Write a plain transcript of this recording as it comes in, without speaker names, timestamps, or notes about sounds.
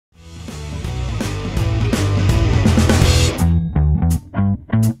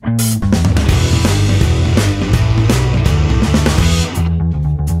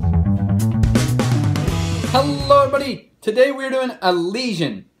Today we're doing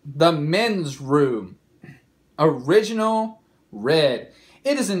Elysian, the men's room. Original red.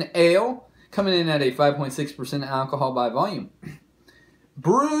 It is an ale coming in at a 5.6% alcohol by volume.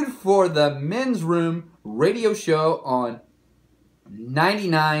 Brewed for the men's room radio show on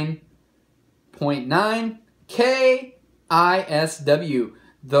 99.9 KISW,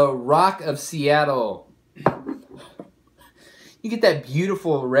 the Rock of Seattle. You get that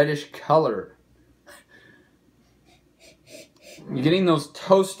beautiful reddish color. You're getting those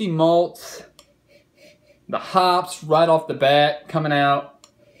toasty malts, the hops right off the bat coming out,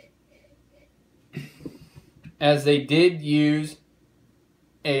 as they did use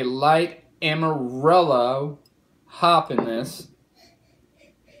a light Amarillo hop in this.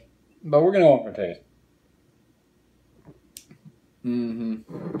 But we're going to go for a taste.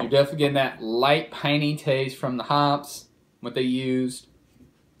 You're definitely getting that light piney taste from the hops, what they used.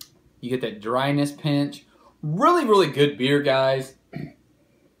 You get that dryness pinch. Really, really good beer, guys. Let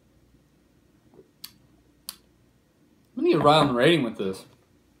me get right on the rating with this.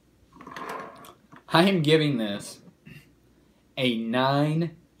 I am giving this a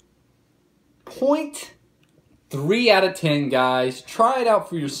 9.3 out of 10, guys. Try it out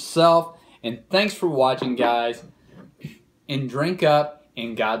for yourself. And thanks for watching, guys. And drink up,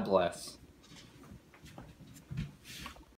 and God bless.